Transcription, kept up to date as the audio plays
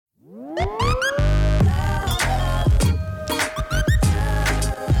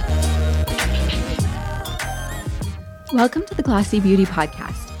Welcome to the Glossy Beauty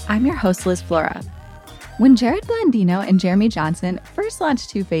Podcast. I'm your host, Liz Flora. When Jerrod Blandino and Jeremy Johnson first launched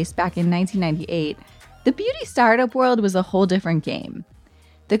Too Faced back in 1998, the beauty startup world was a whole different game.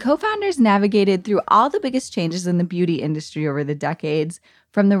 The co-founders navigated through all the biggest changes in the beauty industry over the decades,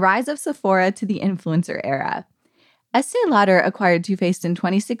 from the rise of Sephora to the influencer era. Estee Lauder acquired Too Faced in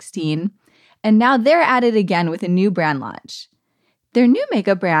 2016, and now they're at it again with a new brand launch. Their new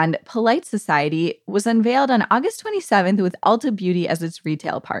makeup brand, Polite Society, was unveiled on August 27th with Ulta Beauty as its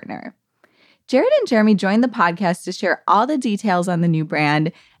retail partner. Jerrod and Jeremy joined the podcast to share all the details on the new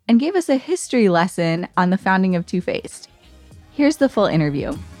brand and gave us a history lesson on the founding of Too Faced. Here's the full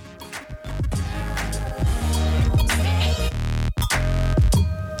interview.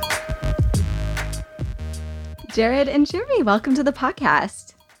 Jerrod and Jeremy, welcome to the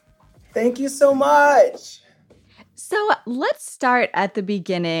podcast. Thank you so much. So let's start at the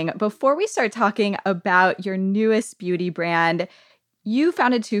beginning. Before we start talking about your newest beauty brand, you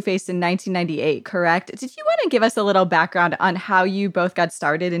founded Too Faced in 1998, correct? Did you want to give us a little background on how you both got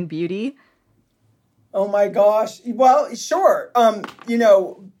started in beauty? Oh my gosh. Well, sure.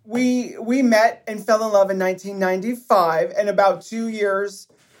 We met and fell in love in 1995, and about 2 years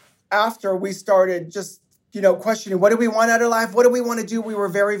after we started just, questioning, what do we want out of life? What do we want to do? We were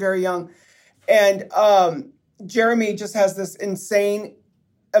very, very young. And Jeremy just has this insane,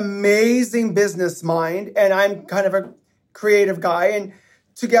 amazing business mind, and I'm kind of a creative guy. And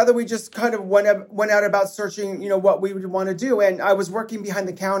together we just kind of went out about searching, what we would want to do. And I was working behind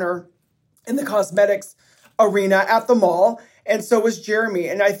the counter in the cosmetics arena at the mall, and so was Jeremy.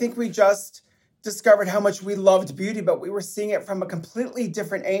 And I think we just discovered how much we loved beauty, but we were seeing it from a completely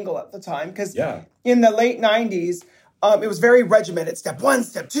different angle at the time. Because in the late 90s, it was very regimented. Step one,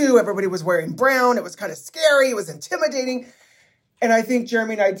 step two, everybody was wearing brown. It was kind of scary. It was intimidating. And I think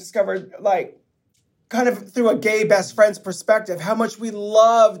Jeremy and I discovered, kind of through a gay best friend's perspective, how much we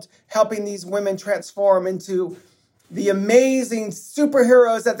loved helping these women transform into the amazing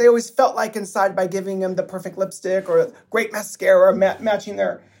superheroes that they always felt like inside by giving them the perfect lipstick or great mascara, or matching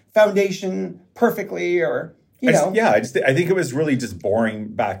their foundation perfectly, or I think it was really just boring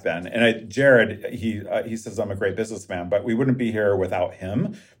back then. And Jerrod, he says I'm a great businessman, but we wouldn't be here without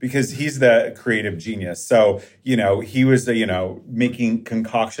him because he's the creative genius. So, he was, making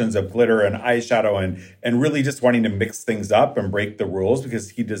concoctions of glitter and eyeshadow and really just wanting to mix things up and break the rules because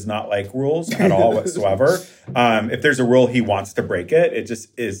he does not like rules at all whatsoever. If there's a rule, he wants to break it. It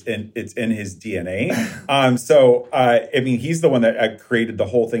just it's in his DNA. He's the one that created the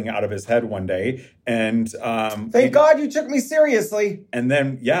whole thing out of his head one day. And thank God you took me seriously. And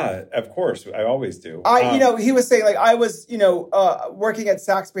then, of course, I always do. He was saying, I was, working at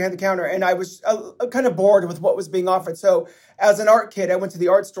Saks behind the counter, and I was kind of bored with what was being offered. So as an art kid, I went to the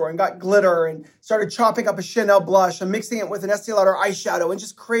art store and got glitter and started chopping up a Chanel blush and mixing it with an Estee Lauder eyeshadow and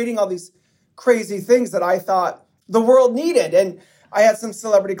just creating all these crazy things that I thought the world needed. And I had some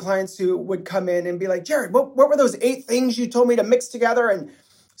celebrity clients who would come in and be like, Jerrod, what were those 8 things you told me to mix together? And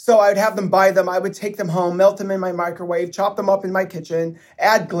so I would have them buy them. I would take them home, melt them in my microwave, chop them up in my kitchen,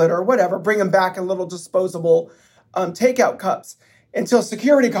 add glitter, whatever, bring them back in little disposable takeout cups until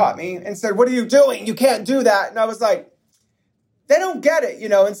security caught me and said, what are you doing? You can't do that. And I was like, they don't get it,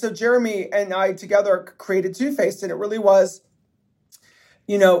 And so Jeremy and I together created Too Faced, and it really was,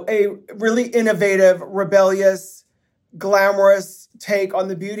 a really innovative, rebellious, glamorous take on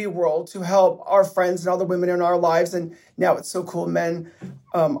the beauty world to help our friends and all the women in our lives. And now it's so cool. Men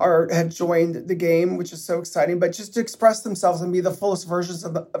have joined the game, which is so exciting, but just to express themselves and be the fullest versions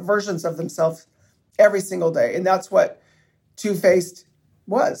of themselves every single day. And that's what Too Faced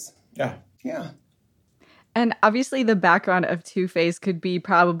was. Yeah. And obviously the background of Too Faced could be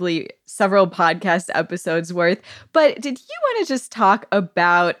probably several podcast episodes worth. But did you want to just talk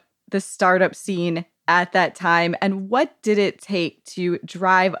about the startup scene at that time, and what did it take to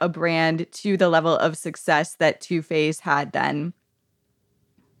drive a brand to the level of success that Too Faced had then?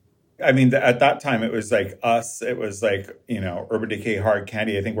 At that time, it was like us. It was like, Urban Decay Hard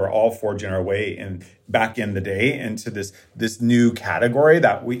Candy. I think we're all forging our way back in the day into this new category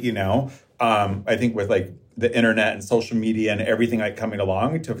that we, I think with like the internet and social media and everything coming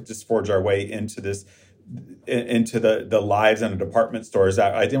along to just forge our way into this, into the lives and the department stores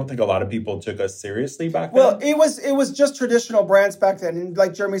that I don't think a lot of people took us seriously back then. Well, it was just traditional brands back then. And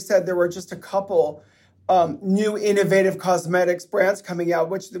like Jeremy said, there were just a couple new innovative cosmetics brands coming out,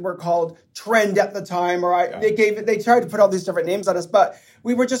 which were called Trend at the time, they tried to put all these different names on us, but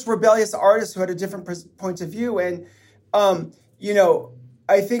we were just rebellious artists who had a different point of view. And,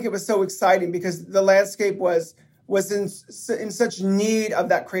 I think it was so exciting because the landscape was in such need of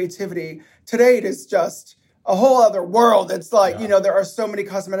that creativity. Today it is just a whole other world. It's like, Yeah. there are so many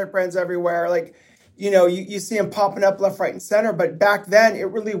cosmetic brands everywhere. Like, you see them popping up left, right, and center. But back then,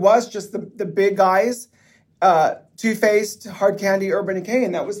 it really was just the big guys, Too Faced, Hard Candy, Urban Decay,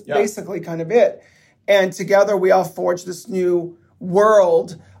 and that was basically kind of it. And together, we all forged this new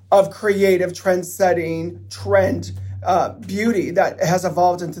world of creative, trend-setting, beauty that has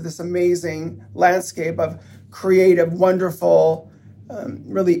evolved into this amazing landscape of creative, wonderful,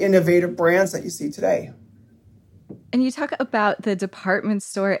 really innovative brands that you see today. And you talk about the department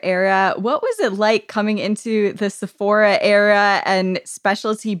store era. What was it like coming into the Sephora era and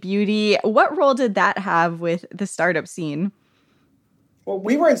specialty beauty? What role did that have with the startup scene? Well,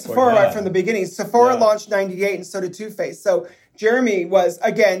 we were in Sephora right from the beginning. Sephora launched 98 and so did Too Faced. So Jeremy was,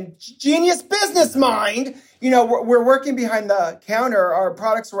 again, genius business mind. We're working behind the counter. Our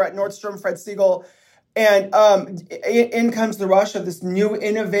products were at Nordstrom, Fred Siegel. And in comes the rush of this new,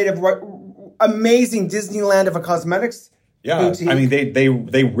 innovative, amazing Disneyland of a cosmetics boutique. I mean,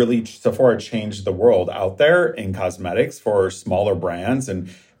 they really, Sephora changed the world out there in cosmetics for smaller brands, and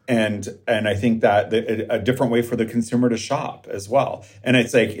I think that a different way for the consumer to shop as well. And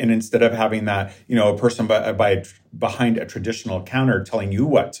it's like, and instead of having that, a person behind a traditional counter telling you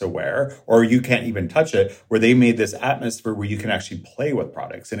what to wear, or you can't even touch it, where they made this atmosphere where you can actually play with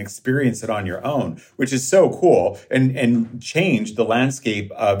products and experience it on your own, which is so cool and changed the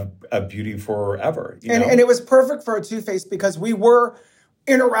landscape of beauty forever. And it was perfect for a Too Faced because we were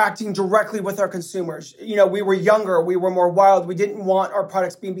interacting directly with our consumers. We were younger, we were more wild. We didn't want our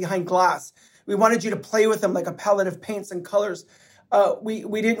products being behind glass. We wanted you to play with them like a palette of paints and colors.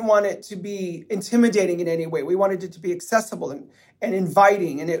 We didn't want it to be intimidating in any way. We wanted it to be accessible and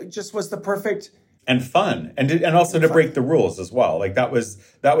inviting, and it just was the perfect and fun, and also to break the rules as well. Like that was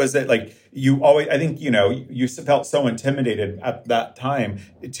it. Like you always, I think you felt so intimidated at that time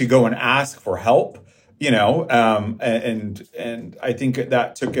to go and ask for help. And I think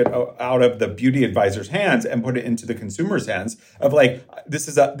that took it out of the beauty advisor's hands and put it into the consumer's hands of like, this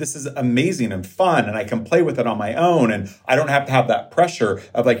is amazing and fun, and I can play with it on my own, and I don't have to have that pressure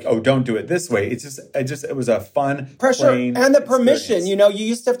of like, oh, don't do it this way. It was a fun pressure and the permission. You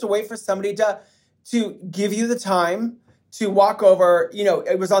used to have to wait for somebody to give you the time to walk over,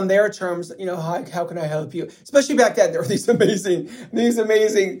 it was on their terms, hi, how can I help you? Especially back then, there were these amazing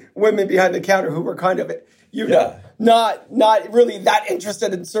women behind the counter who were kind of, not really that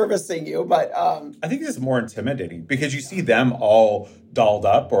interested in servicing you. But I think it's more intimidating because you see them all dolled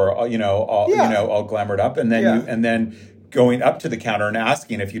up or, all glamored up. And then and then going up to the counter and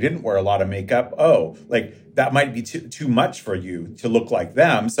asking if you didn't wear a lot of makeup, that might be too much for you to look like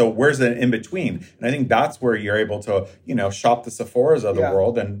them. So where's the in between? And I think that's where you're able to, shop the Sephoras of the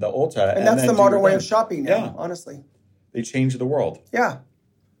world and the Ulta. And that's the modern way of shopping now, honestly. They changed the world. Yeah.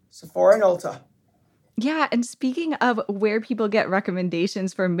 Sephora and Ulta. Yeah. And speaking of where people get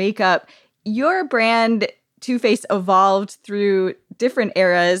recommendations for makeup, your brand Too Faced evolved through different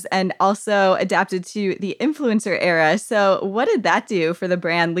eras and also adapted to the influencer era. So what did that do for the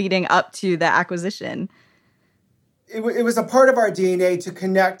brand leading up to the acquisition? It was a part of our DNA to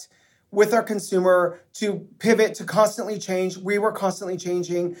connect with our consumer, to pivot, to constantly change. We were constantly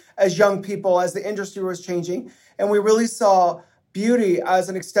changing as young people, as the industry was changing. And we really saw beauty as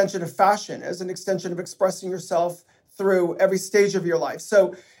an extension of fashion, as an extension of expressing yourself through every stage of your life.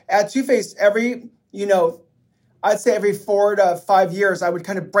 So at Too Faced, I'd say every 4 to 5 years, I would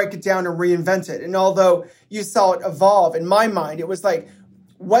kind of break it down and reinvent it. And although you saw it evolve, in my mind, it was like,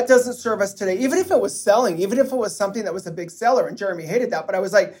 what doesn't serve us today? Even if it was selling, even if it was something that was a big seller, and Jeremy hated that, but I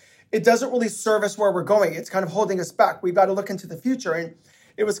was like, it doesn't really serve us where we're going. It's kind of holding us back. We've got to look into the future. And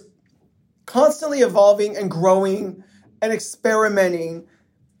it was constantly evolving and growing and experimenting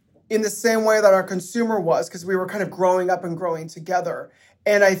in the same way that our consumer was, because we were kind of growing up and growing together.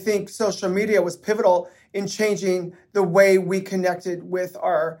 And I think social media was pivotal in changing the way we connected with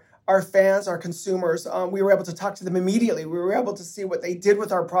our fans, our consumers. We were able to talk to them immediately. We were able to see what they did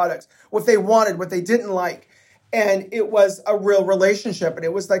with our products, what they wanted, what they didn't like. And it was a real relationship. And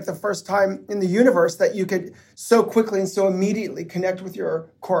it was like the first time in the universe that you could so quickly and so immediately connect with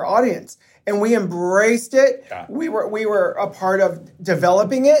your core audience. And we embraced it. Yeah. We were a part of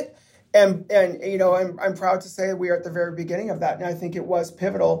developing it. And I'm proud to say we are at the very beginning of that. And I think it was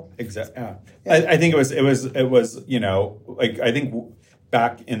pivotal. Exactly. Yeah. I think it was, I think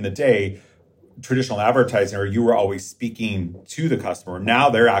back in the day, traditional advertising, or you were always speaking to the customer. Now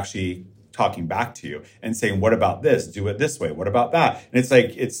they're actually talking back to you and saying, what about this? Do it this way. What about that? And it's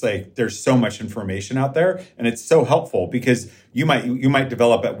like there's so much information out there, and it's so helpful because you might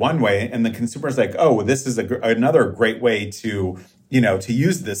develop it one way and the consumer's like, oh, this is another great way to to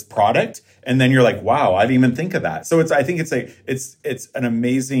use this product. And then you're like, wow, I didn't even think of that. So I think it's an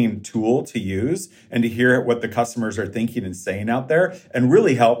amazing tool to use and to hear what the customers are thinking and saying out there, and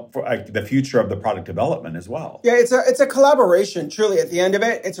really help for the future of the product development as well. Yeah, it's a collaboration. Truly, at the end of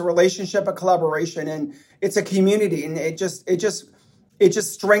it, it's a relationship, a collaboration, and it's a community, and it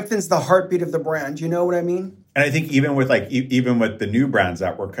just strengthens the heartbeat of the brand. You know what I mean? And I think even with the new brands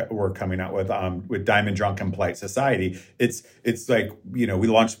that we're coming out with Diamond Drunk and Polite Society, it's like, we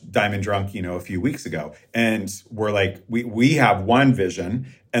launched Diamond Drunk, a few weeks ago, and we're like, we have one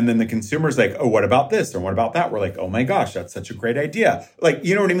vision, and then the consumer's like, oh, what about this? Or what about that? We're like, oh my gosh, that's such a great idea. Like,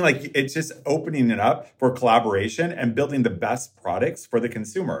 you know what I mean? Like, it's just opening it up for collaboration and building the best products for the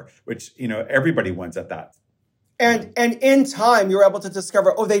consumer, which, everybody wins at that. And in time, you're able to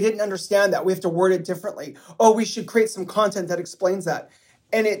discover, oh, they didn't understand that. We have to word it differently. Oh, we should create some content that explains that.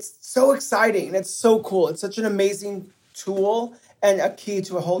 And it's so exciting and it's so cool. It's such an amazing tool and a key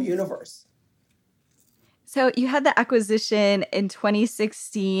to a whole universe. So you had the acquisition in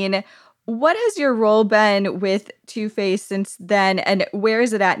 2016. What has your role been with Too Faced since then, and where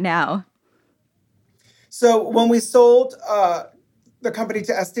is it at now? So when we sold the company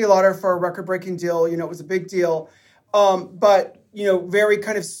to Estee Lauder for a record-breaking deal, it was a big deal. But very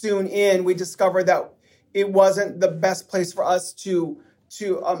kind of soon in, we discovered that it wasn't the best place for us to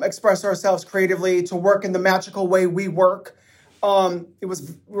express ourselves creatively, to work in the magical way we work. It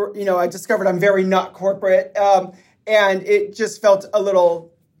was, I discovered I'm very not corporate. And it just felt a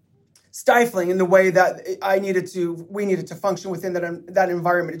little stifling in the way that we needed to function within that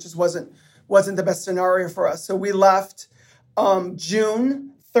environment. It just wasn't the best scenario for us. So we left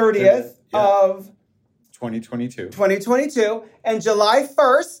June 30th of 2022. And July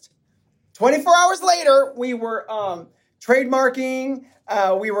 1st, 24 hours later, we were trademarking.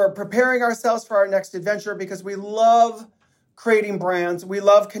 We were preparing ourselves for our next adventure because we love creating brands. We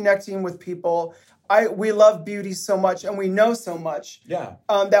love connecting with people. We love beauty so much, and we know so much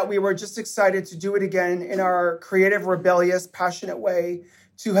that we were just excited to do it again in our creative, rebellious, passionate way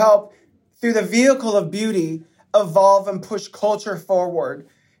to help, through the vehicle of beauty, evolve and push culture forward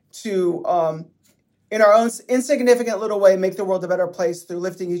to, in our own insignificant little way, make the world a better place through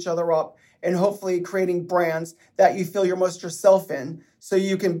lifting each other up and hopefully creating brands that you feel you're most yourself in, so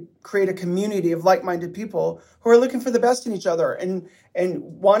you can create a community of like-minded people who are looking for the best in each other and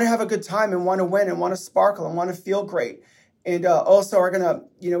want to have a good time and want to win and want to sparkle and want to feel great. And also are going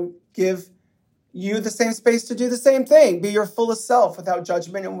to, give you the same space to do the same thing. Be your fullest self without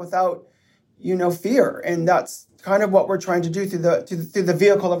judgment and without fear. And that's kind of what we're trying to do through the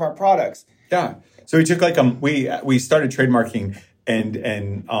vehicle of our products. Yeah. So we took we started trademarking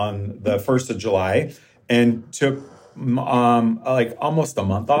and on the 1st of July and took almost a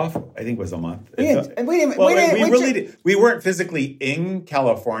month off. I think it was a month. We weren't physically in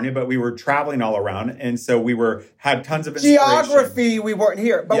California, but we were traveling all around, and so had tons of inspiration. Geography. We weren't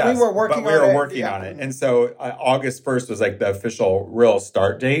here, but we were working on it. And so August 1st was the official real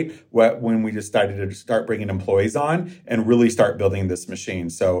start date when we decided to start bringing employees on and really start building this machine.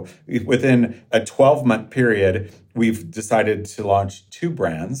 So within a 12-month period, we've decided to launch 2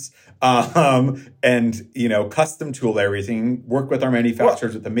 brands. And custom tool everything, work with our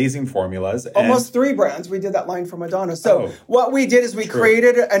manufacturers with amazing formulas. Almost 3 brands. We did that line for Madonna. So what we did is we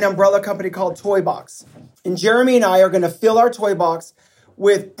created an umbrella company called Toy Box. And Jeremy and I are going to fill our Toy Box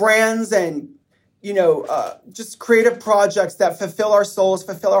with brands and, just creative projects that fulfill our souls,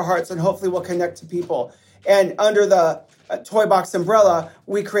 fulfill our hearts, and hopefully will connect to people. And under the Toy Box umbrella,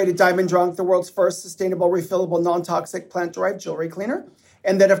 we created Diamond Drunk, the world's first sustainable, refillable, non-toxic plant-derived jewelry cleaner.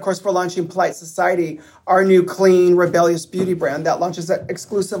 And then, of course, we're launching Polite Society, our new clean, rebellious beauty brand that launches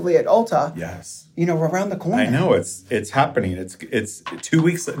exclusively at Ulta. Yes. We're around the corner. I know. It's happening. It's 2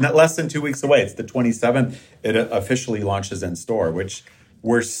 weeks, not less than 2 weeks away. It's the 27th. It officially launches in store, which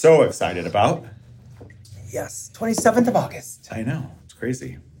we're so excited about. Yes, 27th of August. I know. It's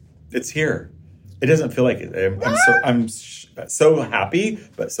crazy. It's here. It doesn't feel like it. I'm so happy,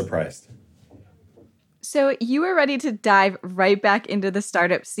 but surprised. So you were ready to dive right back into the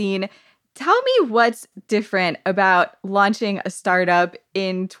startup scene. Tell me what's different about launching a startup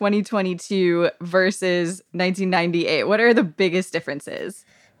in 2022 versus 1998. What are the biggest differences?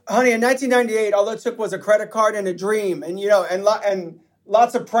 Honey, in 1998, all it took was a credit card and a dream, and and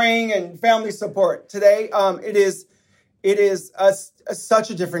lots of praying and family support. Today, it is such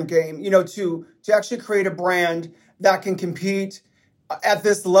a different game. To actually create a brand that can compete at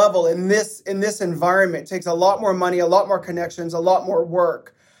this level, in this environment, takes a lot more money, a lot more connections, a lot more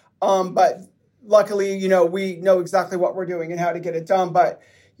work. But luckily, we know exactly what we're doing and how to get it done. But,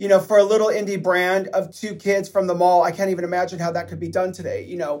 for a little indie brand of two kids from the mall, I can't even imagine how that could be done today.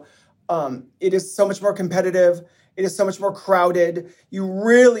 It is so much more competitive. It is so much more crowded. You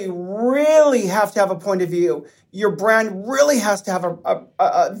really, really have to have a point of view. Your brand really has to have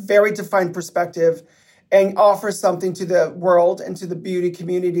a very defined perspective and offer something to the world and to the beauty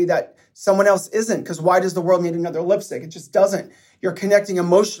community that someone else isn't. Because why does the world need another lipstick? It just doesn't. You're connecting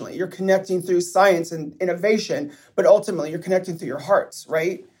emotionally. You're connecting through science and innovation, but ultimately you're connecting through your hearts,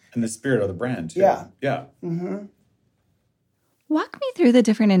 right? And the spirit of the brand, too. Yeah. Yeah. Mm-hmm. Walk me through the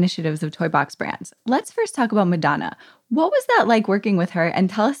different initiatives of Toy Box Brands. Let's first talk about Madonna. What was that like working with her? And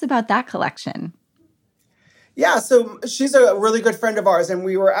tell us about that collection. Yeah, so she's a really good friend of ours, and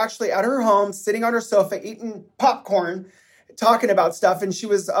we were actually at her home, sitting on her sofa, eating popcorn, talking about stuff, and she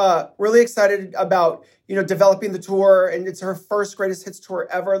was really excited about, developing the tour, and it's her first Greatest Hits tour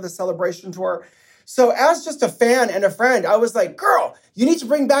ever, the Celebration Tour. So as just a fan and a friend, I was like, girl, you need to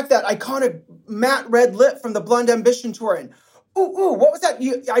bring back that iconic matte red lip from the Blonde Ambition tour, and ooh, what was that?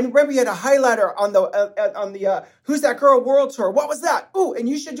 I remember you had a highlighter on the Who's That Girl World Tour. What was that? Ooh, and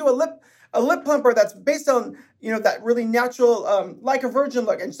you should do a lip plumper that's based on, that really natural, like a virgin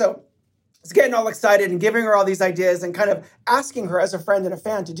look. And so I was getting all excited and giving her all these ideas and kind of asking her as a friend and a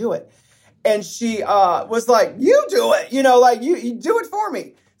fan to do it. And she was like, you do it, you do it for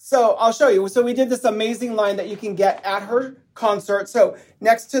me. So I'll show you. So we did this amazing line that you can get at her concert. So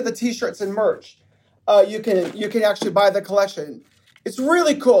next to the t-shirts and merch, you can actually buy the collection. It's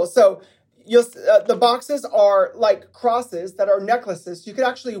really cool. So the boxes are like crosses that are necklaces. You can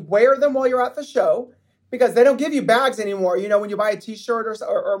actually wear them while you're at the show because they don't give you bags anymore, when you buy a t-shirt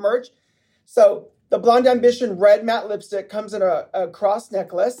or merch. So the Blonde Ambition red matte lipstick comes in a cross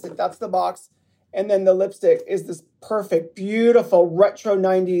necklace. That's the box. And then the lipstick is this perfect, beautiful retro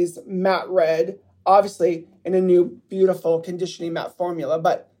 90s matte red, obviously in a new, beautiful conditioning matte formula,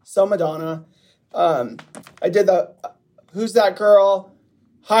 but so Madonna. I did the Who's That Girl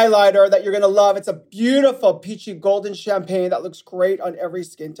highlighter that you're going to love. It's a beautiful peachy golden champagne that looks great on every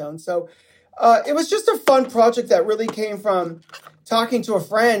skin tone. So it was just a fun project that really came from talking to a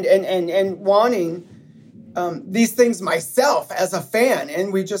friend and wanting these things myself as a fan.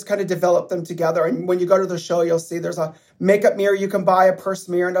 And we just kind of developed them together. And when you go to the show, you'll see there's a makeup mirror you can buy, a purse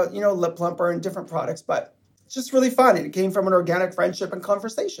mirror, and a lip plumper and different products. But it's just really fun. And it came from an organic friendship and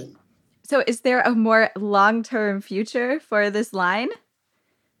conversation. So is there a more long-term future for this line?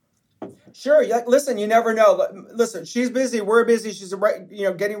 Sure. Listen, you never know. Listen, she's busy. We're busy. She's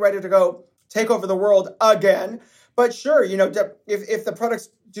getting ready to go take over the world again. But sure, if the products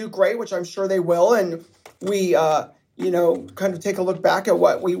do great, which I'm sure they will, and we, kind of take a look back at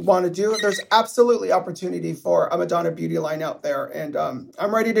what we want to do, there's absolutely opportunity for a Madonna beauty line out there. And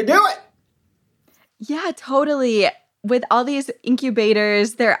I'm ready to do it. Yeah, totally. With all these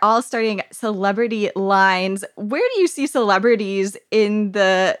incubators, they're all starting celebrity lines. Where do you see celebrities in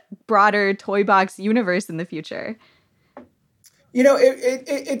the broader Toy Box universe in the future?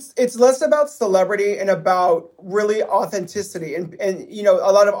 It's less about celebrity and about really authenticity. And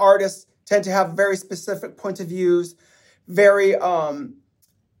a lot of artists tend to have very specific points of views, very,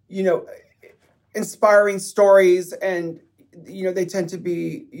 inspiring stories, and they tend to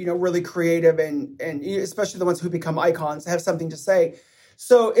be, really creative and especially the ones who become icons have something to say.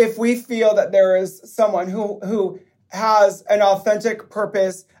 So if we feel that there is someone who has an authentic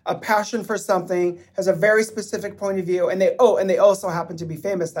purpose, a passion for something, has a very specific point of view, and they also happen to be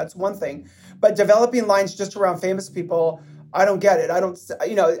famous, that's one thing. But developing lines just around famous people, I don't get it. I don't,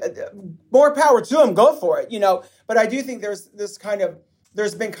 more power to them, go for it, But I do think there's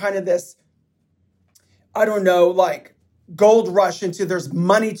been this, I don't know, like, gold rush into there's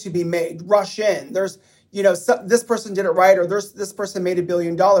money to be made, rush in. There's, this person did it right, or this person made $1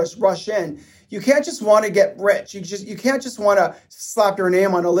 billion, rush in. You can't just want to get rich. You can't just want to slap your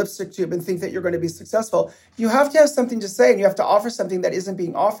name on a lipstick tube and think that you're going to be successful. You have to have something to say, and you have to offer something that isn't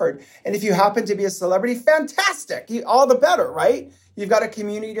being offered. And if you happen to be a celebrity, fantastic, all the better, right? You've got a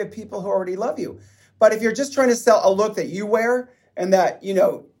community of people who already love you. But if you're just trying to sell a look that you wear and that,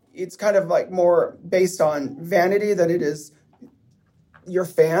 it's kind of like more based on vanity than it is your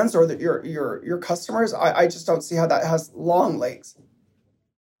fans or your customers, I just don't see how that has long legs.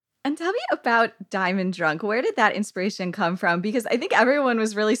 And tell me about Diamond Drunk. Where did that inspiration come from? Because I think everyone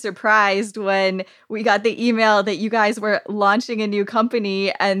was really surprised when we got the email that you guys were launching a new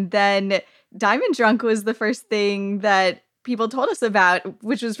company, and then Diamond Drunk was the first thing that people told us about,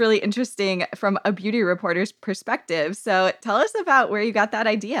 which was really interesting from a beauty reporter's perspective. So tell us about where you got that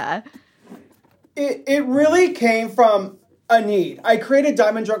idea. It really came from a need. I created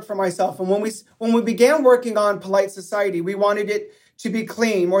Diamond Drunk for myself. And when we began working on Polite Society, we wanted it to be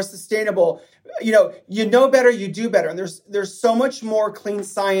clean, more sustainable. You know better, you do better. And there's so much more clean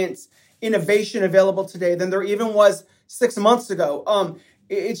science innovation available today than there even was 6 months ago.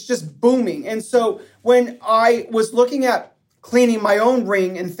 It's just booming. And so when I was looking at cleaning my own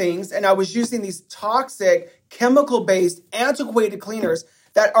ring and things, and I was using these toxic, chemical-based, antiquated cleaners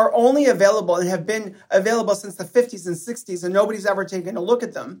that are only available and have been available since the 50s and 60s, and nobody's ever taken a look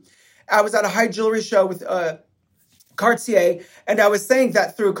at them. I was at a high jewelry show with Cartier, and I was saying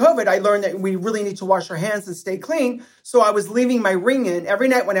that through COVID, I learned that we really need to wash our hands and stay clean. So I was leaving my ring in. Every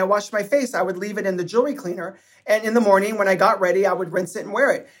night when I washed my face, I would leave it in the jewelry cleaner. And in the morning when I got ready, I would rinse it and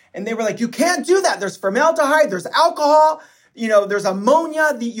wear it. And they were like, you can't do that. There's formaldehyde, there's alcohol, there's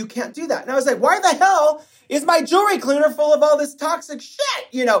ammonia. You can't do that. And I was like, why the hell is my jewelry cleaner full of all this toxic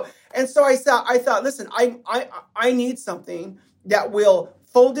shit? And so I thought, listen, I need something that will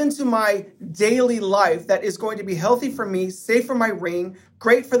fold into my daily life that is going to be healthy for me, safe for my ring,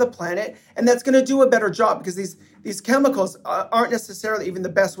 great for the planet, and that's going to do a better job because these chemicals aren't necessarily even the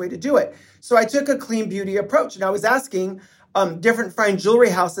best way to do it. So I took a clean beauty approach, and I was asking different fine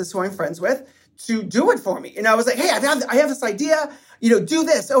jewelry houses who I'm friends with to do it for me. And I was like, hey, I have this idea, do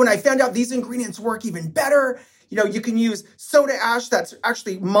this. Oh, and I found out these ingredients work even better. You can use soda ash that's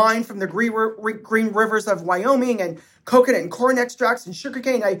actually mined from the green rivers of Wyoming, and coconut and corn extracts and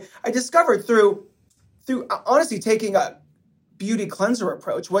sugarcane. I discovered through honestly taking a beauty cleanser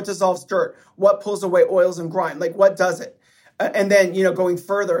approach, what dissolves dirt, what pulls away oils and grime, like what does it? And then, going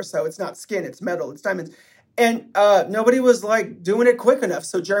further, so it's not skin, it's metal, it's diamonds. And nobody was like doing it quick enough.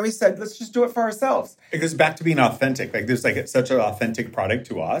 So Jeremy said, let's just do it for ourselves. It goes back to being authentic. Like there's like such an authentic product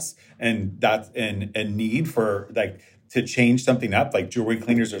to us, and that's a need for like to change something up. Like jewelry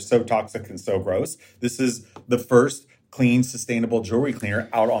cleaners are so toxic and so gross. This is the first clean, sustainable jewelry cleaner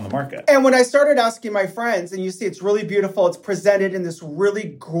out on the market. And when I started asking my friends, and you see it's really beautiful, it's presented in this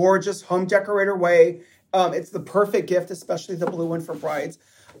really gorgeous home decorator way. It's the perfect gift, especially the blue one for brides.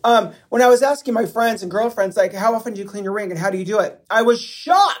 When I was asking my friends and girlfriends, like, how often do you clean your ring and how do you do it? I was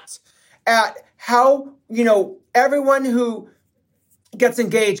shocked at how, everyone who gets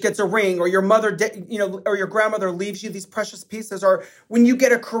engaged, gets a ring, or your mother, or your grandmother leaves you these precious pieces, or when you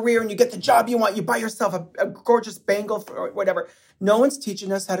get a career and you get the job you want, you buy yourself a gorgeous bangle or whatever. No one's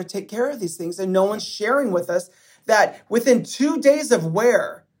teaching us how to take care of these things, and no one's sharing with us that within 2 days of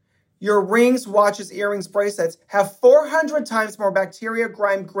wear, your rings, watches, earrings, bracelets have 400 times more bacteria,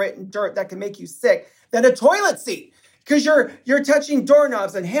 grime, grit, and dirt that can make you sick than a toilet seat. Because you're touching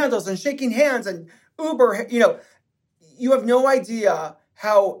doorknobs and handles and shaking hands and Uber, you have no idea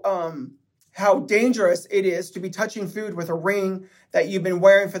how dangerous it is to be touching food with a ring that you've been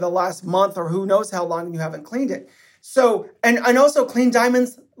wearing for the last month or who knows how long and you haven't cleaned it. So, and also clean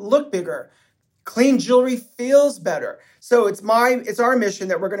diamonds look bigger. Clean jewelry feels better. So it's our mission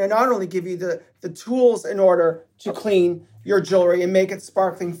that we're going to not only give you the tools in order to clean your jewelry and make it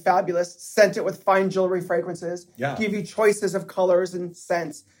sparkling, fabulous, scent it with fine jewelry fragrances, give you choices of colors and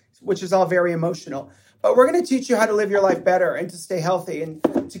scents, which is all very emotional. But we're going to teach you how to live your life better and to stay healthy and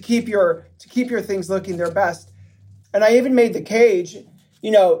to keep your things looking their best. And I even made the cage,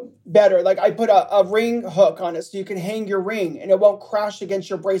 better. Like I put a ring hook on it so you can hang your ring and it won't crash against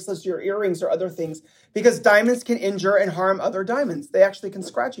your bracelets, your earrings, or other things, because diamonds can injure and harm other diamonds. They actually can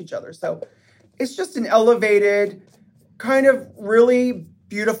scratch each other. So it's just an elevated, kind of really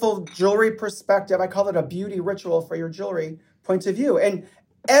beautiful jewelry perspective. I call it a beauty ritual for your jewelry point of view. And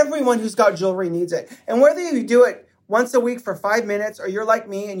everyone who's got jewelry needs it. And whether you do it once a week for 5 minutes or you're like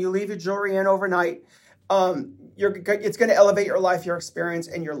me and you leave your jewelry in overnight, it's going to elevate your life, your experience,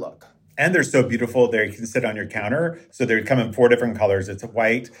 and your look. And they're so beautiful. They can sit on your counter. So they come in 4 different colors. It's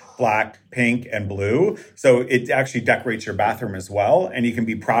white, black, pink, and blue. So it actually decorates your bathroom as well. And you can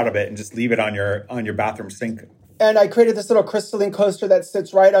be proud of it and just leave it on your bathroom sink. And I created this little crystalline coaster that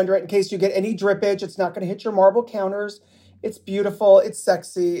sits right under it in case you get any drippage. It's not going to hit your marble counters. It's beautiful. It's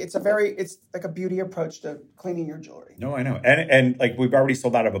sexy. It's like a beauty approach to cleaning your jewelry. No, I know. And like we've already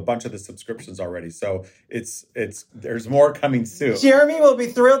sold out of a bunch of the subscriptions already. So there's more coming soon. Jeremy will be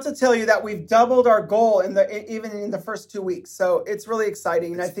thrilled to tell you that we've doubled our goal even in the first 2 weeks. So it's really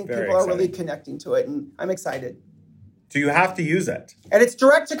exciting. And I think people are really connecting to it. And I'm excited. So you have to use it. And it's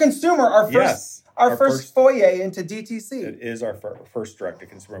direct to consumer. Our first foyer into DTC. It is our first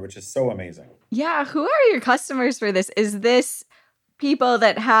direct-to-consumer, which is so amazing. Yeah. Who are your customers for this? Is this people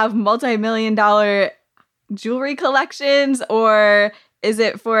that have multi-million-dollar jewelry collections, or is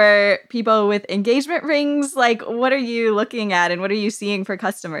it for people with engagement rings? Like, what are you looking at and what are you seeing for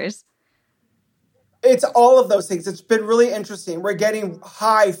customers? It's all of those things. It's been really interesting. We're getting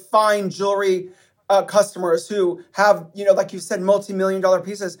high, fine jewelry customers who have, like you said, multi-million-dollar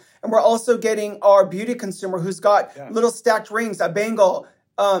pieces. And we're also getting our beauty consumer who's got little stacked rings, a bangle,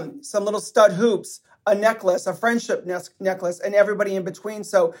 some little stud hoops, a necklace, a friendship necklace, and everybody in between.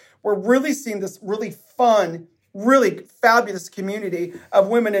 So we're really seeing this really fun, really fabulous community of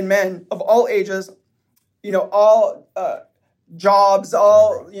women and men of all ages, all jobs,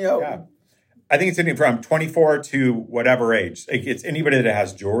 all. I think it's anything from 24 to whatever age. Like, it's anybody that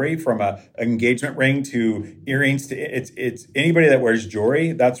has jewelry, from an engagement ring to earrings to it's anybody that wears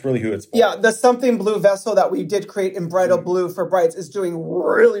jewelry. That's really who it's for. Yeah, the something blue vessel that we did create in bridal blue for brides is doing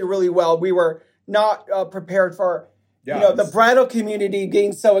really, really well. We were not prepared for the bridal community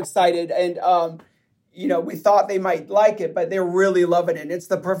getting so excited, and we thought they might like it, but they're really loving it. It's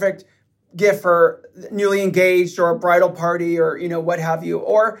the perfect gift for newly engaged or a bridal party or what have you,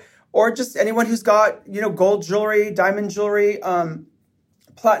 or just anyone who's got, gold jewelry, diamond jewelry,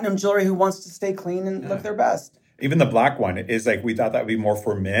 platinum jewelry, who wants to stay clean and look their best. Even the black one is like, we thought that would be more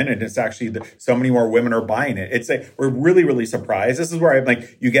for men, and it's actually so many more women are buying it. It's like, we're really, really surprised. This is where I'm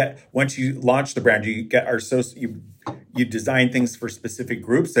like, once you launch the brand, you design things for specific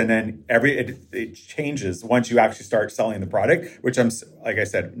groups, and then it changes once you actually start selling the product, which like I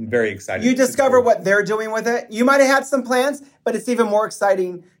said, very excited. You discover what they're doing with it. You might have had some plans, but it's even more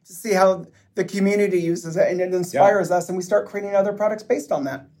exciting to see how the community uses it, and it inspires us, and we start creating other products based on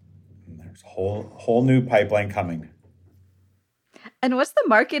that. There's a whole new pipeline coming. And what's the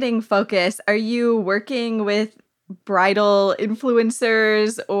marketing focus? Are you working with bridal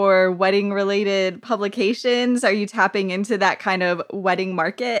influencers or wedding related publications? Are you tapping into that kind of wedding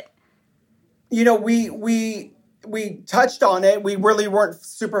market? We touched on it. We really weren't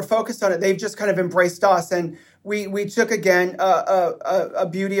super focused on it. They've just kind of embraced us, and we took again a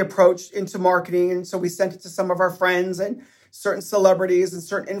beauty approach into marketing, and so we sent it to some of our friends and certain celebrities and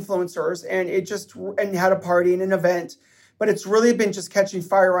certain influencers, and had a party and an event. But it's really been just catching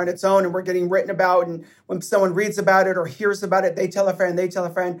fire on its own, and we're getting written about. And when someone reads about it or hears about it, they tell a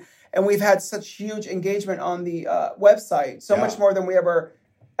friend. And we've had such huge engagement on the website, so much more than we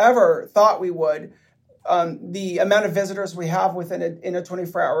ever thought we would. The amount of visitors we have in a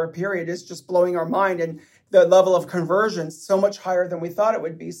 24-hour period is just blowing our mind. And the level of conversion so much higher than we thought it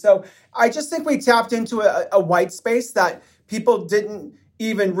would be. So I just think we tapped into a white space that people didn't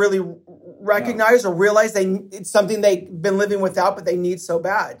even really recognize or realize it's something they've been living without, but they need so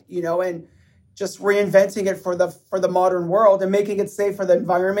bad, and just reinventing it for the modern world and making it safe for the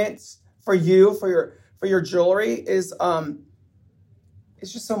environment, for you, for your jewelry is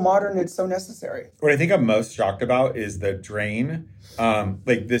it's just so modern. It's so necessary. What I think I'm most shocked about is the drain,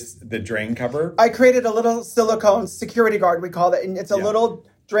 the drain cover. I created a little silicone security guard, we call it, and it's a little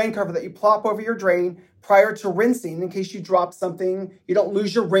drain cover that you plop over your drain prior to rinsing in case you drop something. You don't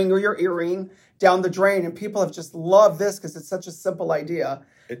lose your ring or your earring down the drain. And people have just loved this because it's such a simple idea.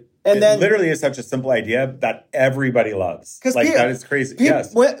 It literally is such a simple idea that everybody loves. That is crazy.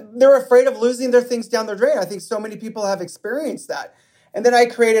 Yes. They're afraid of losing their things down their drain. I think so many people have experienced that. And then I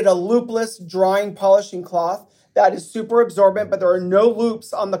created a loopless drying polishing cloth that is super absorbent, but there are no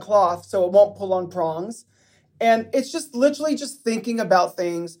loops on the cloth, so it won't pull on prongs. And it's just literally just thinking about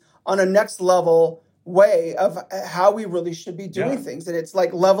things on a next level way of how we really should be doing things. And it's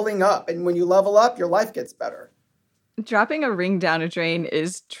like leveling up. And when you level up, your life gets better. Dropping a ring down a drain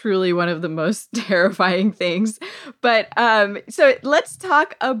is truly one of the most terrifying things. But so let's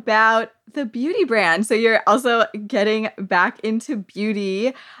talk about the beauty brand. So you're also getting back into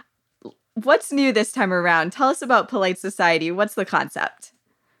beauty. What's new this time around? Tell us about Polite Society. What's the concept?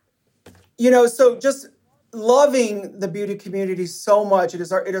 So just loving the beauty community so much. It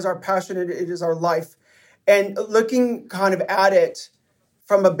is our passion. It is our life. And looking kind of at it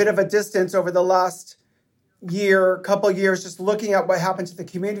from a bit of a distance over the last couple years, just looking at what happened to the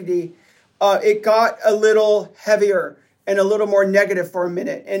community, it got a little heavier and a little more negative for a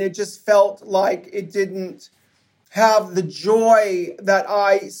minute. And it just felt like it didn't have the joy that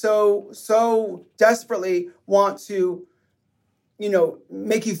I so desperately want to,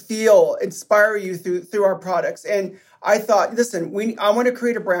 make you feel, inspire you through our products. And I thought, listen, I want to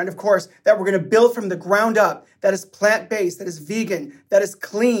create a brand, of course, that we're going to build from the ground up, that is plant-based, that is vegan, that is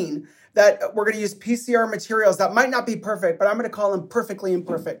clean, that we're going to use PCR materials that might not be perfect, but I'm going to call them perfectly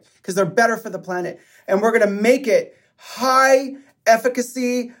imperfect because they're better for the planet. And we're going to make it high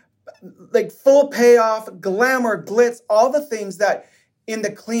efficacy, like full payoff, glamour, glitz, all the things that in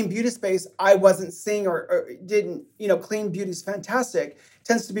the clean beauty space I wasn't seeing or didn't. Clean beauty is fantastic. It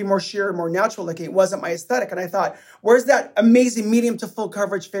tends to be more sheer, more natural looking. It wasn't my aesthetic. And I thought, where's that amazing medium to full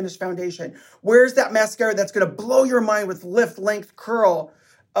coverage finish foundation? Where's that mascara that's going to blow your mind with lift, length, curl,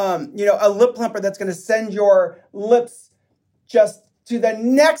 a lip plumper that's going to send your lips just to the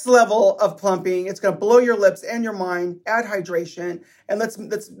next level of plumping. It's going to blow your lips and your mind, add hydration, and let's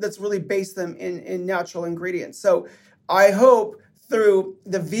really base them in natural ingredients. So I hope through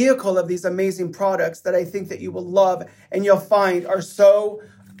the vehicle of these amazing products that I think that you will love and you'll find are so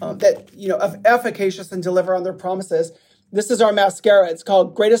efficacious and deliver on their promises. This is our mascara. It's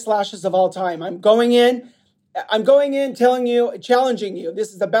called Greatest Lashes of All Time. I'm going in telling you, challenging you.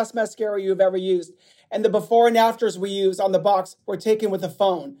 This is the best mascara you've ever used. And the before and afters we use on the box were taken with a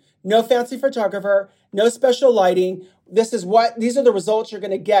phone. No fancy photographer, no special lighting. These are the results you're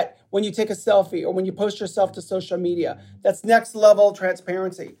going to get when you take a selfie or when you post yourself to social media. That's next level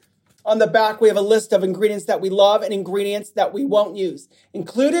transparency. On the back, we have a list of ingredients that we love and ingredients that we won't use.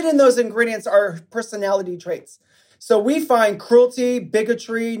 Included in those ingredients are personality traits. So we find cruelty,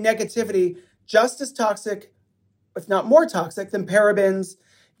 bigotry, negativity just as toxic, if not more toxic, than parabens,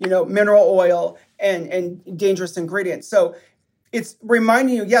 mineral oil and dangerous ingredients. So it's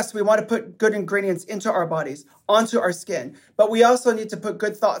reminding you, yes, we want to put good ingredients into our bodies, onto our skin, but we also need to put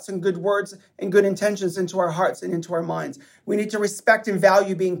good thoughts and good words and good intentions into our hearts and into our minds. We need to respect and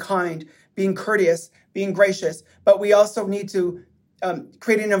value being kind, being courteous, being gracious, but we also need to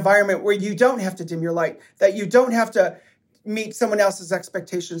create an environment where you don't have to dim your light, that you don't have to meet someone else's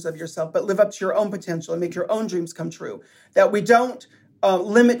expectations of yourself, but live up to your own potential and make your own dreams come true, that we don't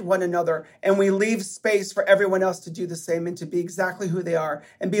limit one another, and we leave space for everyone else to do the same and to be exactly who they are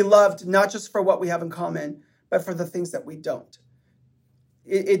and be loved, not just for what we have in common, but for the things that we don't.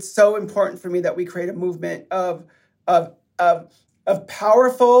 It's so important for me that we create a movement of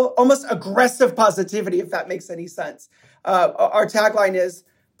powerful, almost aggressive positivity, if that makes any sense. Our tagline is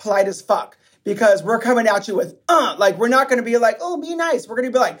polite as fuck, because we're coming at you with, we're not going to be like, oh, be nice. We're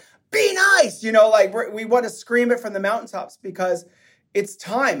going to be like, be nice. We want to scream it from the mountaintops because it's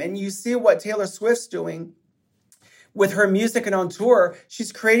time. And you see what Taylor Swift's doing with her music and on tour.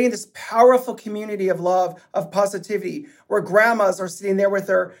 She's creating this powerful community of love, of positivity, where grandmas are sitting there with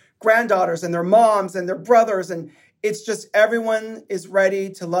their granddaughters and their moms and their brothers. And it's just everyone is ready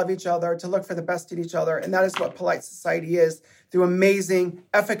to love each other, to look for the best in each other. And that is what polite society is, through amazing,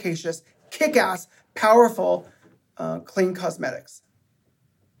 efficacious, kick-ass, powerful, clean cosmetics.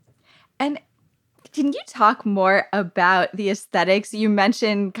 And can you talk more about the aesthetics? You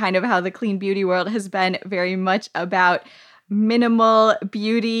mentioned kind of how the clean beauty world has been very much about minimal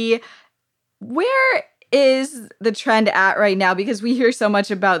beauty. Where is the trend at right now? Because we hear so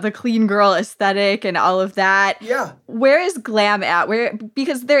much about the clean girl aesthetic and all of that. Yeah. Where is glam at?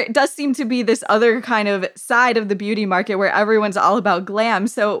 Because there does seem to be this other kind of side of the beauty market where everyone's all about glam.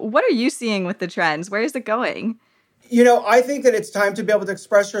 So what are you seeing with the trends? Where is it going? I think that it's time to be able to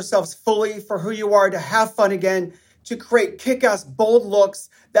express yourselves fully for who you are, to have fun again, to create kick-ass, bold looks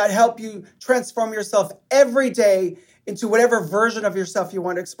that help you transform yourself every day into whatever version of yourself you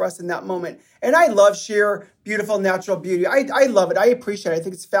want to express in that moment. And I love sheer, beautiful, natural beauty. I love it. I appreciate it. I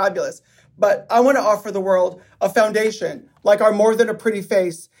think it's fabulous. But I want to offer the world a foundation like our More Than a Pretty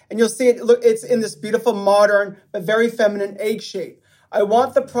Face. And you'll see it. Look, it's in this beautiful, modern, but very feminine egg shape. I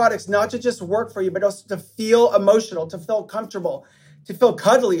want the products not to just work for you, but also to feel emotional, to feel comfortable, to feel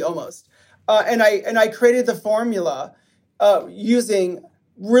cuddly almost. And I created the formula using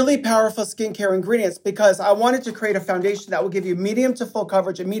really powerful skincare ingredients because I wanted to create a foundation that will give you medium to full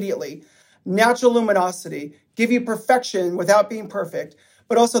coverage immediately, natural luminosity, give you perfection without being perfect,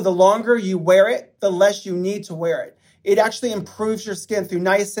 but also the longer you wear it, the less you need to wear it. It actually improves your skin through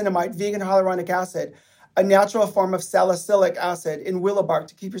niacinamide, vegan hyaluronic acid, a natural form of salicylic acid in willow bark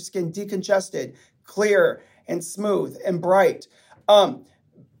to keep your skin decongested, clear, and smooth and bright.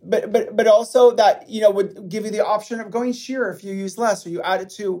 But also that, would give you the option of going sheer if you use less or you add it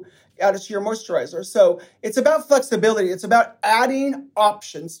to your moisturizer. So it's about flexibility. It's about adding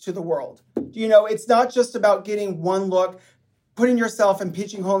options to the world. It's not just about getting one look, putting yourself and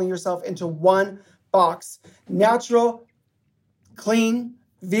pigeonholing yourself into one box. Natural, clean,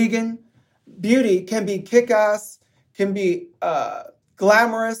 vegan beauty can be kick-ass, can be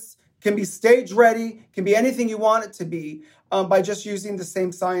glamorous, can be stage ready, can be anything you want it to be by just using the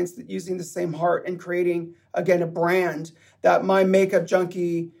same science, using the same heart, and creating, again, a brand that my makeup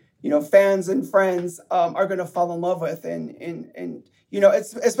junkie, fans and friends are going to fall in love with. And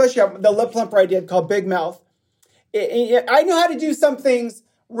it's especially the lip plumper I did called Big Mouth. I know how to do some things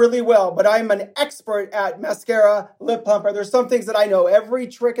really well, but I'm an expert at mascara, lip plumper. There's some things that I know, every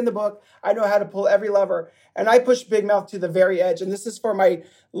trick in the book. I know how to pull every lever, and I push Big Mouth to the very edge. And this is for my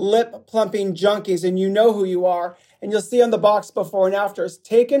lip plumping junkies, and you know who you are. And you'll see on the box before and afters.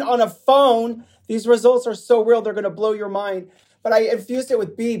 Taken on a phone, these results are so real, they're going to blow your mind. but I infused it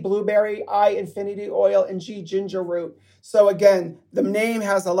with B, blueberry, I, infinity oil, and G, ginger root. So again, the name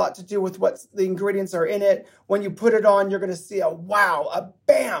has a lot to do with what the ingredients are in it. When you put it on, you're going to see a wow, a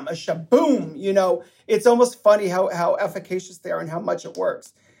bam, a shaboom. It's almost funny how efficacious they are and how much it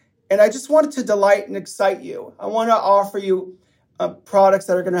works. And I just wanted to delight and excite you. I want to offer you products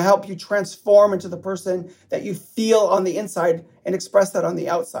that are going to help you transform into the person that you feel on the inside and express that on the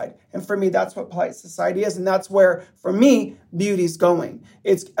outside. And for me, that's what Polite Society is. And that's where, for me, beauty's going.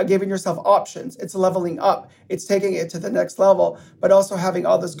 It's giving yourself options. It's leveling up. It's taking it to the next level, but also having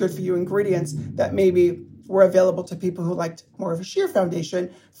all those good for you ingredients that maybe were available to people who liked more of a sheer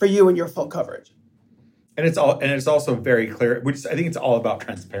foundation for you and your full coverage. And it's also very clear, which I think it's all about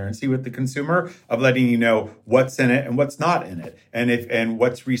transparency with the consumer, of letting you know what's in it and what's not in it, and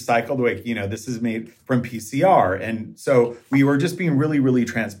what's recycled. Like, this is made from PCR, and so we were just being really, really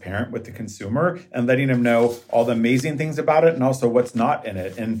transparent with the consumer and letting them know all the amazing things about it, and also what's not in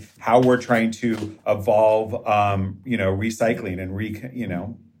it, and how we're trying to evolve, recycling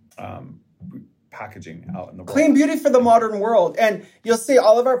and packaging out in the world. Clean beauty for the modern world, and you'll see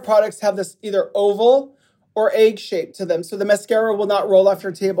all of our products have this either oval or egg shape to them. So the mascara will not roll off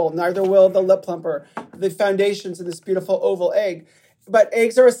your table. Neither will the lip plumper. The foundation's in this beautiful oval egg. But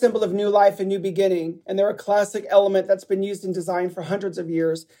eggs are a symbol of new life and new beginning. And they're a classic element that's been used in design for hundreds of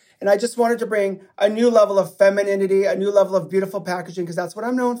years. And I just wanted to bring a new level of femininity, a new level of beautiful packaging, because that's what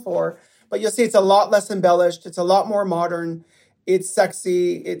I'm known for. But you'll see it's a lot less embellished. It's a lot more modern. It's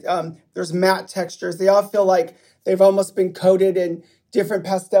sexy. There's matte textures. They all feel like they've almost been coated in different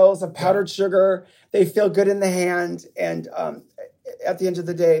pastels of powdered sugar. They feel good in the hand. And at the end of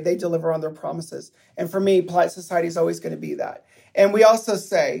the day, they deliver on their promises. And for me, Polite Society is always going to be that. And we also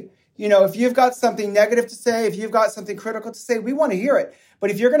say, if you've got something negative to say, if you've got something critical to say, we want to hear it. But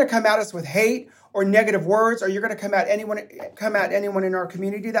if you're going to come at us with hate or negative words, or you're going to come at anyone in our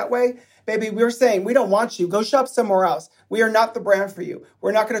community that way, baby, we're saying we don't want you. Go shop somewhere else. We are not the brand for you.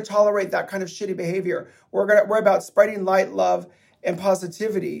 We're not going to tolerate that kind of shitty behavior. We're about spreading light, love, and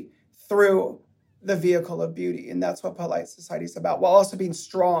positivity through the vehicle of beauty. And that's what Polite Society is about, while also being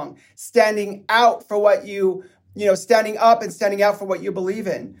strong, standing out for what standing up and standing out for what you believe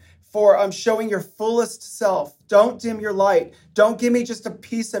in, for showing your fullest self. Don't dim your light. Don't give me just a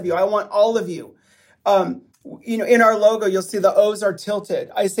piece of you. I want all of you. In our logo, you'll see the O's are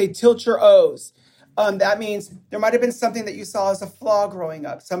tilted. I say tilt your O's. That means there might have been something that you saw as a flaw growing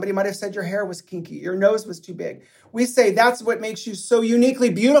up. Somebody might have said your hair was kinky, your nose was too big. We say that's what makes you so uniquely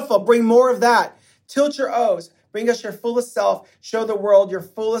beautiful. Bring more of that. Tilt your O's. Bring us your fullest self. Show the world your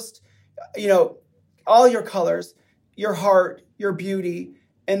fullest, all your colors, your heart, your beauty.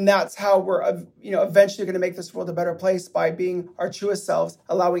 And that's how we're, eventually going to make this world a better place, by being our truest selves,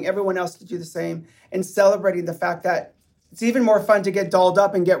 allowing everyone else to do the same, and celebrating the fact that it's even more fun to get dolled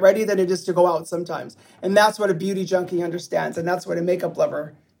up and get ready than it is to go out sometimes. And that's what a beauty junkie understands. And that's what a makeup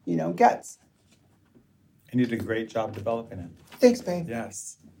lover, gets. And you did a great job developing it. Thanks, babe.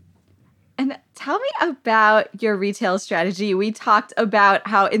 Yes. And tell me about your retail strategy. We talked about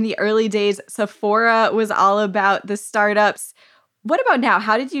how in the early days, Sephora was all about the startups. What about now?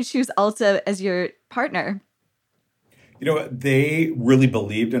 How did you choose Ulta as your partner? They really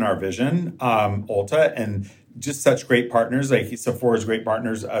believed in our vision, Ulta, and just such great partners. Like Sephora's great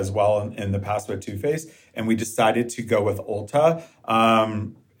partners as well in the past with Too Faced. And we decided to go with Ulta.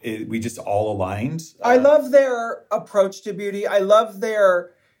 We just all aligned. I love their approach to beauty. I love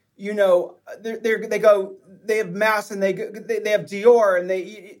their, they have Mass and they have Dior, and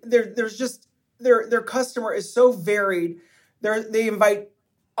their customer is so varied. They invite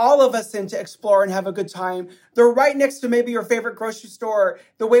all of us in to explore and have a good time. They're right next to maybe your favorite grocery store.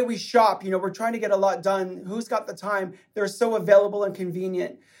 The way we shop, we're trying to get a lot done. Who's got the time? They're so available and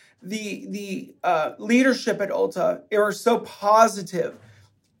convenient. The leadership at Ulta are so positive.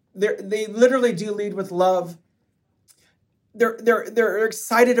 They literally do lead with love. They're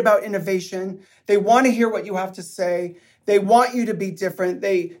excited about innovation. They want to hear what you have to say. They want you to be different.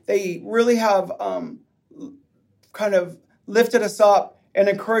 They really have kind of lifted us up and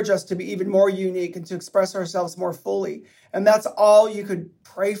encourage us to be even more unique and to express ourselves more fully. And that's all you could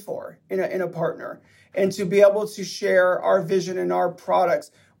pray for in a partner. And to be able to share our vision and our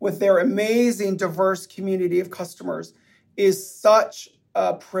products with their amazing, diverse community of customers is such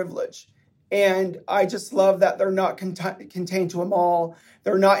a privilege. And I just love that they're not contained to a mall.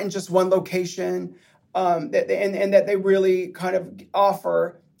 They're not in just one location, and that they really kind of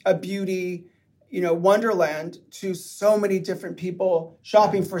offer a beauty, wonderland to so many different people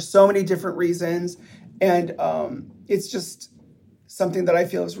shopping for so many different reasons. And it's just something that I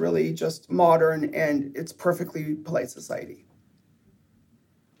feel is really just modern, and it's perfectly Polite Society.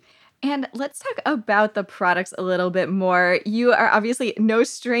 And let's talk about the products a little bit more. You are obviously no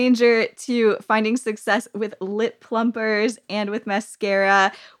stranger to finding success with lip plumpers and with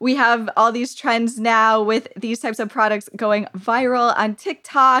mascara. We have all these trends now with these types of products going viral on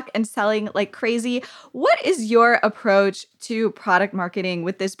TikTok and selling like crazy. What is your approach to product marketing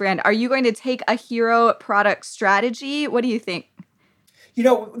with this brand? Are you going to take a hero product strategy? What do you think?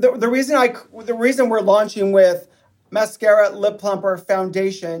 The reason we're launching with mascara, lip plumper,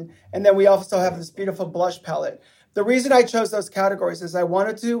 foundation, and then we also have this beautiful blush palette. The reason I chose those categories is I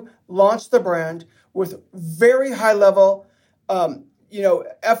wanted to launch the brand with very high level,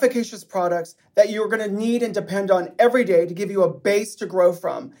 efficacious products that you're going to need and depend on every day to give you a base to grow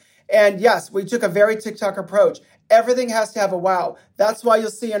from. And yes, we took a very TikTok approach. Everything has to have a wow. That's why you'll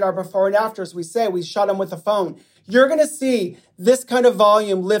see in our before and afters, we shot them with a phone. You're going to see this kind of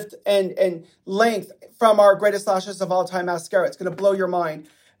volume, lift, and length from our Greatest Lashes of All Time mascara. It's going to blow your mind.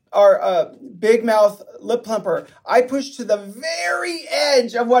 Our Big Mouth Lip Plumper, I pushed to the very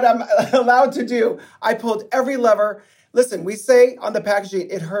edge of what I'm allowed to do. I pulled every lever. Listen, we say on the packaging,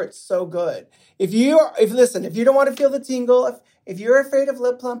 it hurts so good. If you don't want to feel the tingle, if you're afraid of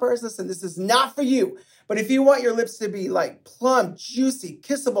lip plumpers, listen, this is not for you. But if you want your lips to be like plump, juicy,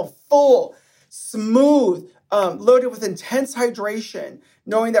 kissable, full, smooth, loaded with intense hydration,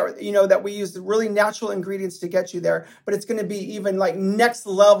 knowing that we use really natural ingredients to get you there, but it's going to be even like next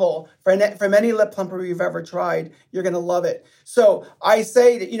level from any lip plumper you've ever tried. You're going to love it. So I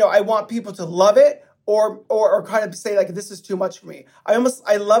say that, I want people to love it or kind of say like, this is too much for me.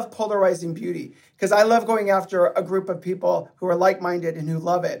 I love polarizing beauty because I love going after a group of people who are like-minded and who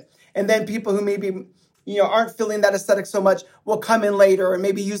love it. And then people who maybe, aren't feeling that aesthetic so much will come in later and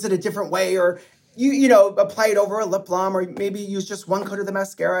maybe use it a different way, or apply it over a lip balm, or maybe use just one coat of the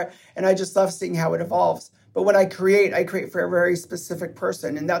mascara. And I just love seeing how it evolves. But when I create for a very specific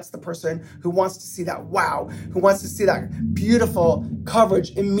person. And that's the person who wants to see that wow, who wants to see that beautiful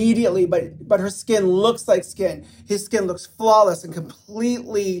coverage immediately. But her skin looks like skin. His skin looks flawless and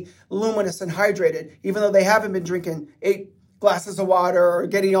completely luminous and hydrated, even though they haven't been drinking 8 glasses of water or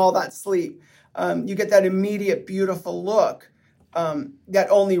getting all that sleep. You get that immediate, beautiful look that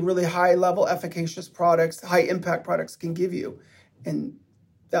only really high-level, efficacious products, high-impact products can give you. And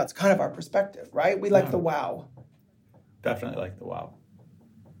that's kind of our perspective, right? We like the wow. Definitely like the wow.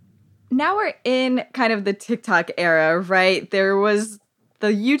 Now we're in kind of the TikTok era, right? There was the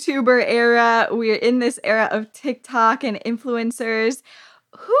YouTuber era. We're in this era of TikTok and influencers.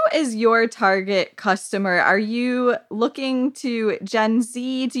 Who is your target customer? Are you looking to Gen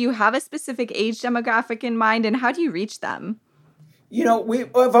Z? Do you have a specific age demographic in mind? And how do you reach them?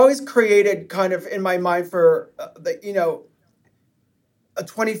 I've always created kind of in my mind for, a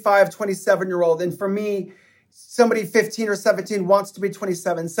 25, 27-year-old. And for me, somebody 15 or 17 wants to be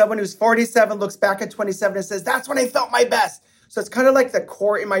 27. Someone who's 47 looks back at 27 and says, that's when I felt my best. So it's kind of like the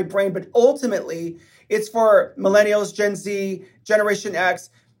core in my brain. But ultimately, it's for millennials, Gen Z, Generation X,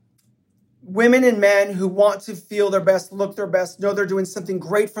 women and men who want to feel their best, look their best, know they're doing something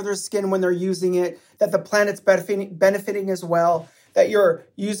great for their skin when they're using it, that the planet's benefiting as well, that you're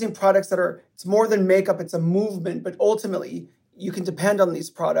using products it's more than makeup, it's a movement, but ultimately you can depend on these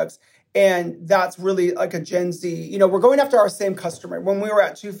products. And that's really like a Gen Z. We're going after our same customer. When we were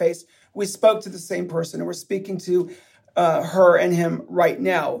at Too Faced, we spoke to the same person, and we're speaking to her and him right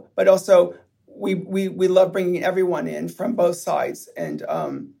now. But also, we love bringing everyone in from both sides, and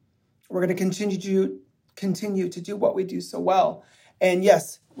we're going to continue to do what we do so well. And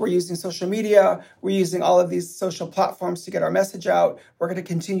yes, we're using social media. We're using all of these social platforms to get our message out. We're going to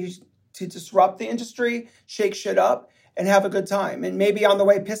continue to disrupt the industry, shake shit up, and have a good time. And maybe on the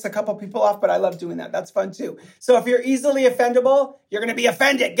way, piss a couple people off, but I love doing that. That's fun too. So if you're easily offendable, you're going to be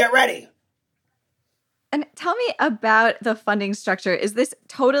offended. Get ready. And tell me about the funding structure. Is this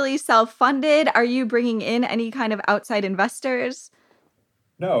totally self-funded? Are you bringing in any kind of outside investors?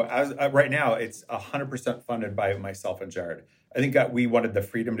 No, right now, it's 100% funded by myself and Jerrod. I think that we wanted the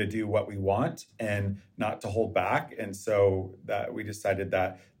freedom to do what we want and not to hold back. And so that we decided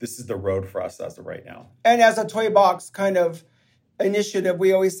that this is the road for us as of right now. And as a Toy Box kind of initiative,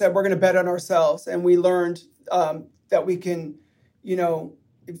 we always said we're going to bet on ourselves. And we learned that we can,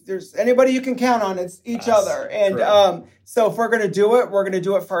 if there's anybody you can count on, it's each other. And so if we're going to do it, we're going to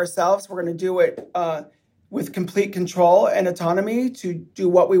do it for ourselves. We're going to do it with complete control and autonomy to do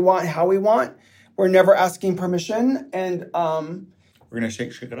what we want, how we want. We're never asking permission, and we're going to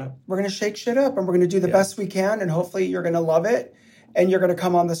shake shit up. We're going to shake shit up, and we're going to do the best we can, and hopefully you're going to love it, and you're going to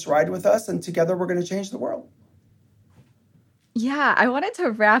come on this ride with us, and together we're going to change the world. Yeah, I wanted to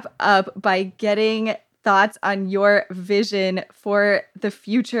wrap up by getting thoughts on your vision for the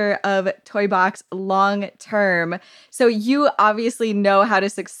future of Toy Box long term. So you obviously know how to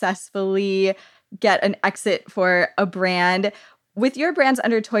successfully get an exit for a brand. With your brands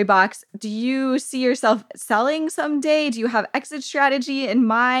under Toy Box, do you see yourself selling someday? Do you have exit strategy in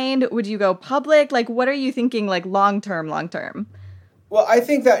mind? Would you go public? Like, what are you thinking, like long term? Well, I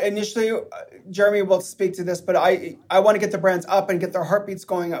think that initially, Jeremy will speak to this, but I want to get the brands up and get their heartbeats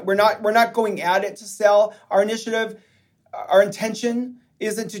going. We're not going at it to sell. Our initiative, our intention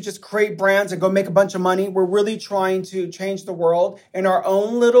isn't to just create brands and go make a bunch of money. We're really trying to change the world in our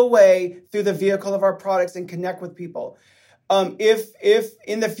own little way through the vehicle of our products and connect with people. If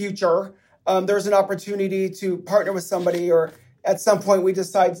in the future there's an opportunity to partner with somebody, or at some point we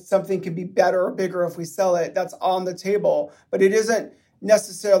decide something can be better or bigger if we sell it, that's on the table. But it isn't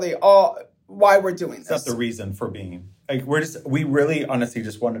necessarily all why we're doing this. It's not the reason for being. Like we really honestly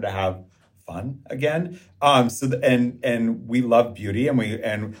just wanted to have fun again. And we love beauty,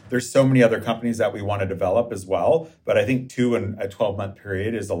 and there's so many other companies that we want to develop as well. But I think 2 in a 12-month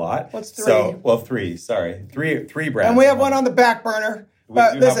period is a lot. What's 3? Three. Sorry, three brands. And we have one on the back burner.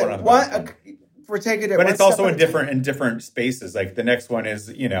 But listen, we're taking it. But it's also in different spaces. Like the next one is,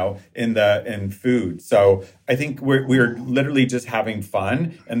 in food. So I think we're literally just having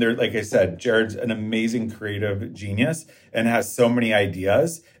fun. And they're, like I said, Jerrod's an amazing creative genius and has so many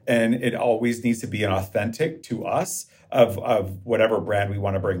ideas. And it always needs to be an authentic to us of whatever brand we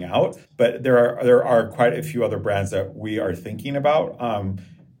want to bring out. But there are quite a few other brands that we are thinking about.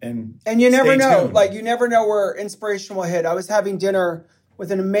 And you never know. Tuned. Like you never know where inspiration will hit. I was having dinner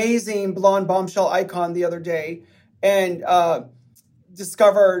with an amazing blonde bombshell icon the other day, and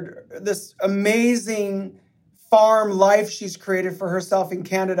discovered this amazing farm life she's created for herself in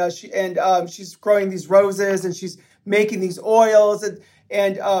Canada. She's growing these roses and she's making these oils.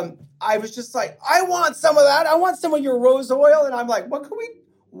 And I was just like, I want some of that. I want some of your rose oil. And I'm like, what could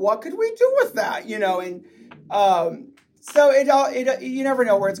we do with that? So you never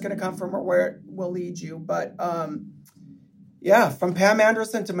know where it's going to come from or where it will lead you. But from Pam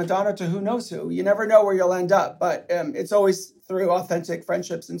Anderson to Madonna to who knows who, you never know where you'll end up. But it's always through authentic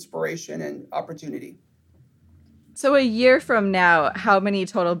friendships, inspiration, and opportunity. So a year from now, how many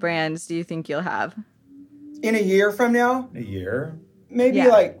total brands do you think you'll have? In a year from now? A year? Maybe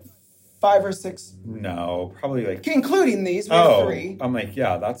like 5 or 6. No, probably like... Including these, we have 3. I'm like,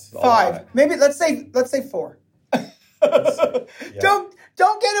 yeah, that's 5. Lot. Maybe, let's say 4. Don't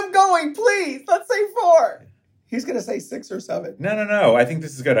get him going, please. Let's say 4. He's going to say 6 or 7. No. I think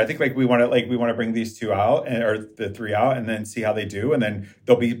this is good. I think we want to bring these 2 out or the 3 out and then see how they do. And then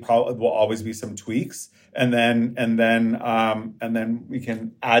will always be some tweaks. And then we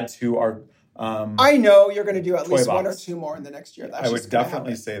can add to our, I know you're going to do at least box. 1 or 2 more in the next year. I would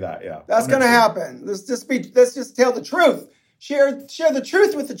definitely say that. Yeah. That's going to happen. Let's just tell the truth. Share the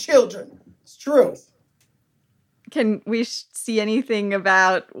truth with the children. It's true. Can we see anything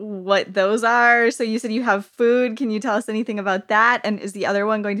about what those are? So you said you have food. Can you tell us anything about that? And is the other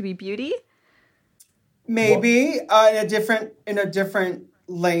one going to be beauty? Maybe in a different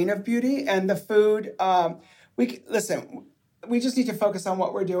lane of beauty. And the food, we just need to focus on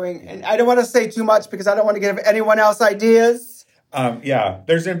what we're doing. And I don't want to say too much because I don't want to give anyone else ideas.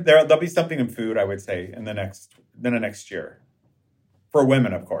 There'll be something in food, I would say, in the next year. For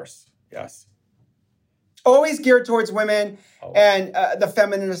women, of course. Yes. Always geared towards women and the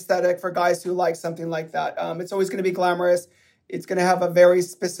feminine aesthetic for guys who like something like that. It's always going to be glamorous. It's going to have a very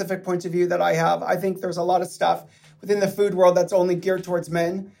specific point of view that I have. I think there's a lot of stuff within the food world that's only geared towards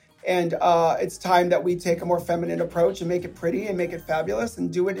men. And it's time that we take a more feminine approach and make it pretty and make it fabulous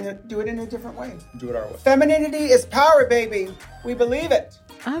and do it in a different way. Do it our way. Femininity is power, baby. We believe it.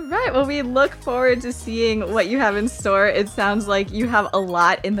 All right. Well, we look forward to seeing what you have in store. It sounds like you have a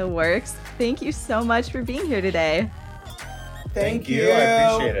lot in the works. Thank you so much for being here today. Thank you. I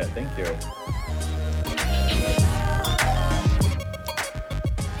appreciate it. Thank you.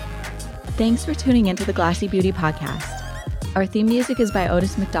 Thanks for tuning into the Glassy Beauty Podcast. Our theme music is by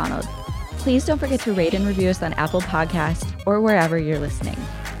Otis McDonald. Please don't forget to rate and review us on Apple Podcasts or wherever you're listening.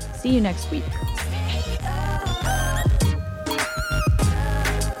 See you next week.